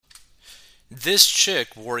This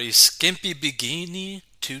chick wore a skimpy bikini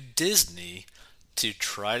to Disney to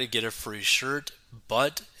try to get a free shirt,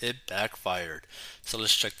 but it backfired. So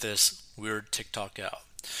let's check this weird TikTok out.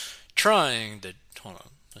 Trying to hold on,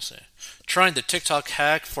 let's see. Trying the TikTok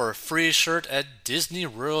hack for a free shirt at Disney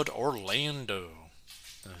World Orlando.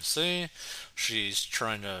 Let's see. She's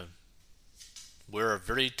trying to wear a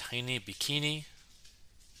very tiny bikini.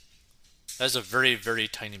 That's a very, very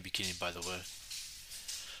tiny bikini, by the way.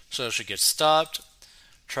 So she gets stopped.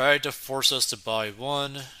 Tried to force us to buy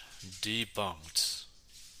one. Debunked.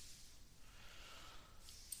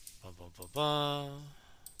 Ba, ba, ba, ba.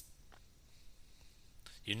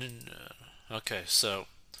 You didn't. Okay, so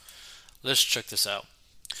let's check this out.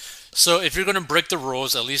 So if you're going to break the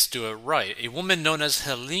rules, at least do it right. A woman known as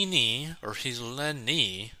Helene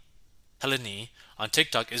on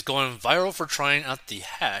TikTok is going viral for trying out the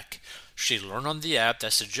hack she learned on the app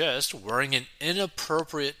that suggests wearing an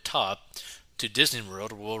inappropriate top to Disney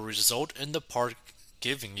World will result in the park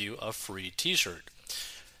giving you a free t-shirt.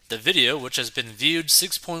 The video, which has been viewed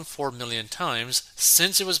 6.4 million times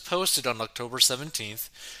since it was posted on October 17th,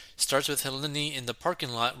 starts with Helene in the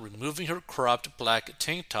parking lot removing her cropped black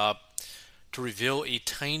tank top to reveal a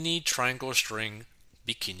tiny triangle string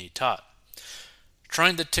bikini top.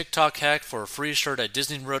 Trying the TikTok hack for a free shirt at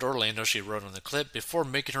Disney World Orlando, she wrote on the clip before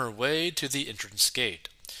making her way to the entrance gate.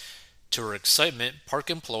 To her excitement, park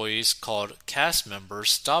employees called cast members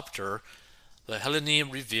stopped her, but Helene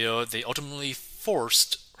revealed they ultimately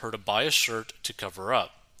forced her to buy a shirt to cover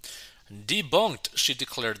up. Debunked, she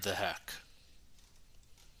declared the hack.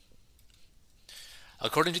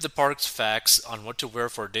 According to the park's facts on what to wear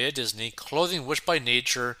for a day at Disney, clothing which by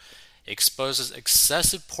nature exposes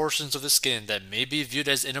excessive portions of the skin that may be viewed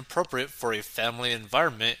as inappropriate for a family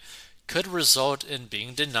environment could result in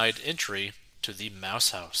being denied entry to the Mouse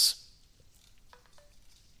House.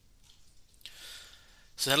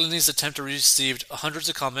 So Helene's attempt received hundreds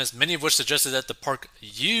of comments, many of which suggested that the park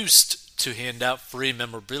used to hand out free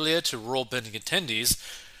memorabilia to Royal Bending attendees,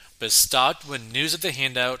 but stopped when news of the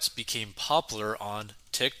handouts became popular on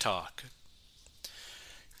TikTok.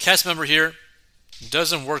 Cast member here,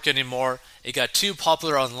 doesn't work anymore. It got too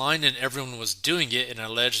popular online and everyone was doing it, an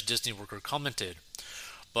alleged Disney worker commented.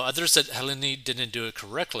 But others said Helene didn't do it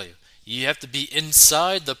correctly. You have to be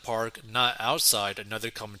inside the park, not outside,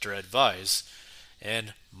 another commenter advised.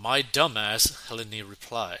 And my dumbass, Helene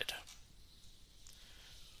replied.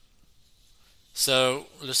 So,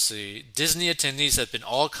 let's see. Disney attendees have been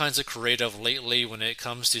all kinds of creative lately when it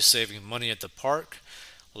comes to saving money at the park.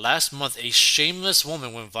 Last month, a shameless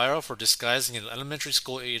woman went viral for disguising an elementary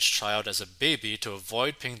school-aged child as a baby to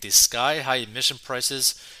avoid paying the sky-high admission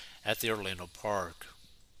prices at the Orlando park.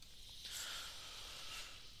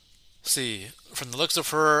 See, from the looks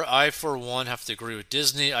of her, I for one have to agree with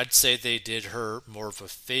Disney. I'd say they did her more of a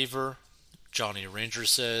favor. Johnny Ranger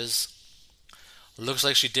says. Looks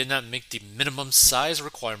like she did not make the minimum size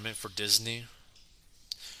requirement for Disney.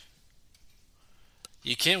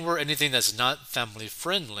 You can't wear anything that's not family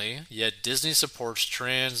friendly, yet Disney supports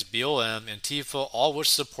trans, BLM, Antifa, all which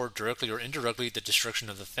support directly or indirectly the destruction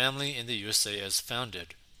of the family in the USA as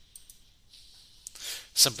founded.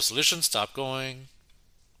 Simple solution, stop going.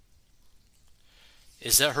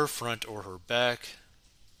 Is that her front or her back?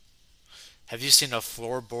 Have you seen a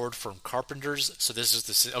floorboard from Carpenters? So this is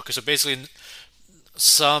the... Okay, so basically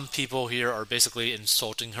some people here are basically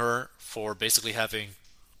insulting her for basically having,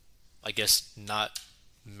 I guess, not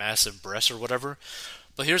massive breasts or whatever.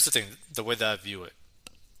 But here's the thing, the way that I view it.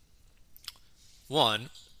 One,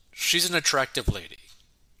 she's an attractive lady,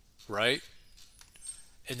 right?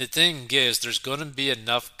 And the thing is, there's going to be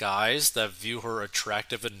enough guys that view her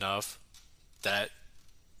attractive enough that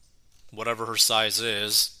whatever her size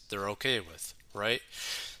is, they're okay with, right?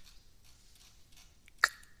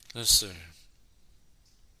 Let's see.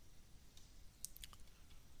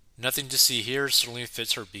 Nothing to see here, certainly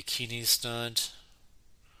fits her bikini stunt.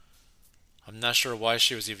 I'm not sure why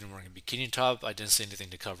she was even wearing a bikini top. I didn't see anything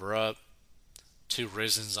to cover up. 2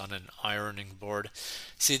 raisins on an ironing board.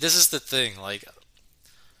 See, this is the thing, like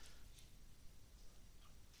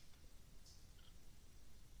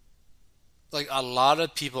a lot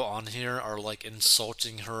of people on here are like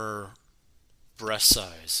insulting her breast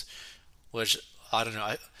size, which I don't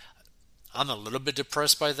know. I'm a little bit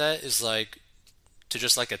depressed by that. Is like to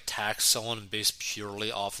just like attack someone based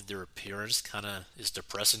purely off of their appearance kind of is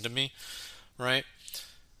depressing to me, right?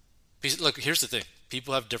 Because look, here's the thing.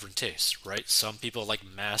 People have different tastes, right? Some people like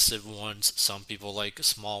massive ones, some people like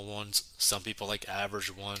small ones, some people like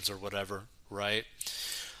average ones or whatever, right?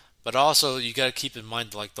 But also you got to keep in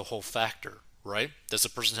mind like the whole factor, right? Does the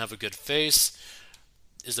person have a good face?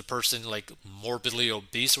 is the person like morbidly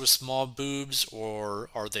obese with small boobs, or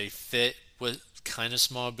are they fit with kind of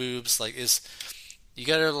small boobs? Like, is you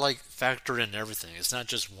gotta like factor in everything. It's not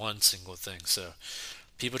just one single thing. So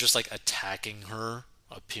people just like attacking her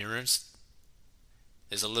appearance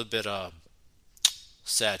is a little bit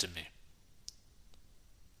sad to me.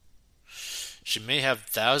 She may have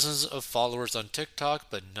thousands of followers on TikTok,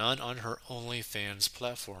 but none on her OnlyFans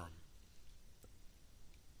platform.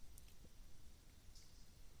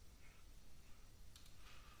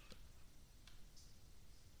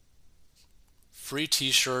 Free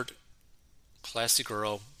T-shirt, classy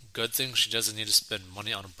girl. Good thing she doesn't need to spend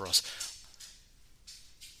money on a bra.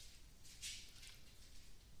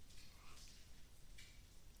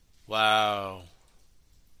 Wow.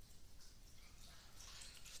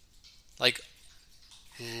 Like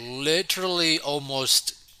literally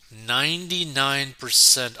almost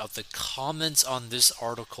 99% of the comments on this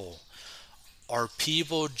article are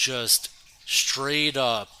people just straight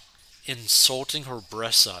up insulting her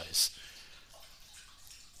breast size.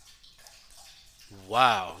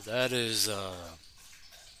 Wow, that is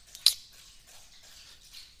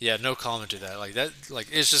yeah, no comment to that. Like that like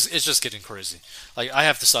it's just getting crazy. Like I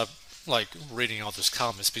have to stop like reading all those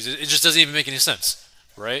comments because it just doesn't even make any sense,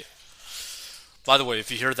 right? By the way, if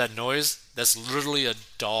you hear that noise, that's literally a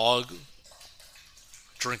dog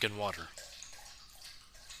drinking water.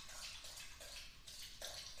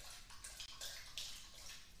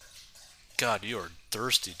 God, you are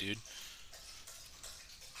thirsty, dude.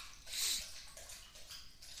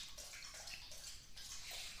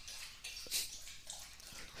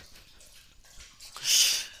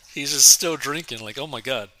 He's just still drinking. Like, oh my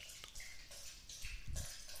god,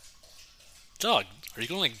 dog, are you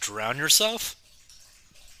gonna like drown yourself?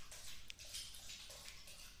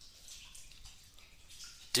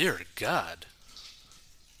 Dear God,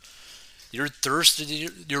 you're thirsty.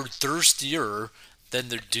 You're thirstier than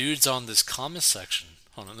the dudes on this comment section.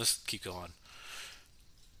 Hold on, let's keep going.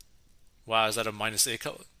 Wow, is that a minus eight?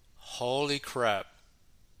 Holy crap!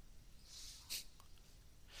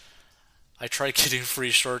 I tried getting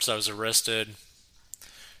free shorts. I was arrested.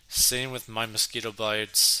 Same with my mosquito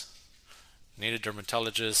bites. Need a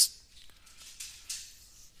dermatologist.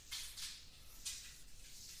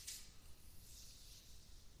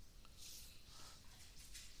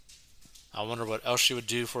 I wonder what else she would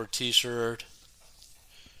do for a t-shirt.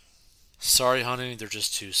 Sorry, honey, they're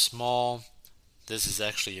just too small. This is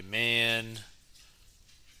actually a man.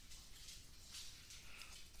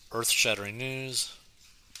 Earth shattering news.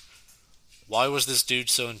 Why was this dude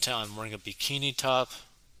so intent on wearing a bikini top?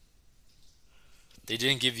 They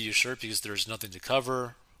didn't give you a shirt because there's nothing to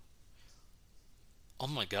cover. Oh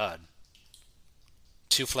my god.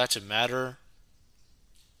 Too flat to matter.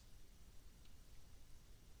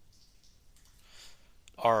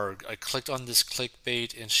 Arg, I clicked on this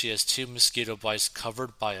clickbait and she has two mosquito bites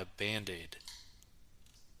covered by a band aid.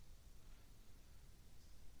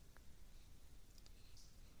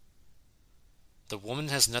 The woman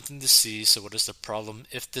has nothing to see, so what is the problem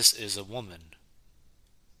if this is a woman?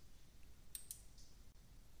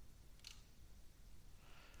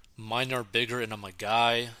 Mine are bigger and I'm a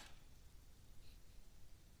guy.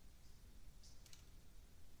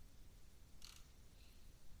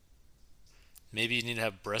 Maybe you need to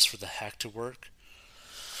have breasts for the hack to work.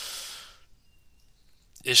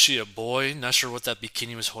 Is she a boy? Not sure what that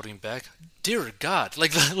bikini was holding back. Dear God,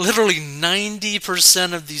 like literally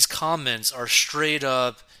 90% of these comments are straight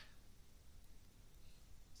up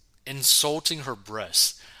insulting her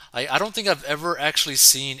breasts. I don't think I've ever actually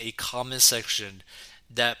seen a comment section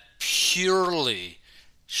that purely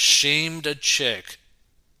shamed a chick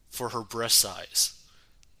for her breast size.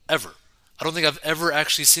 Ever. I don't think I've ever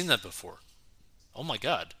actually seen that before. Oh my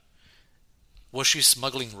God. Was she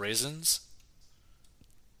smuggling raisins?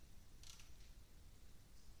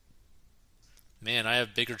 Man, I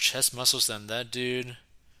have bigger chest muscles than that dude.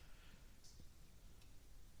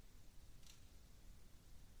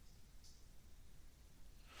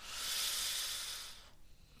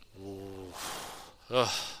 Ooh.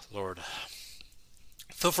 Oh, Lord.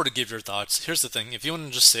 Feel free to give your thoughts. Here's the thing, if you want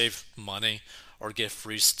to just save money or get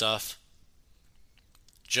free stuff,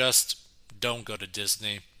 just don't go to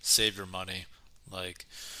Disney. Save your money. Like,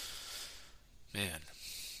 man,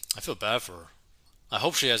 I feel bad for her. I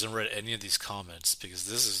hope she hasn't read any of these comments because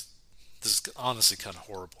this is honestly kind of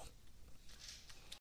horrible.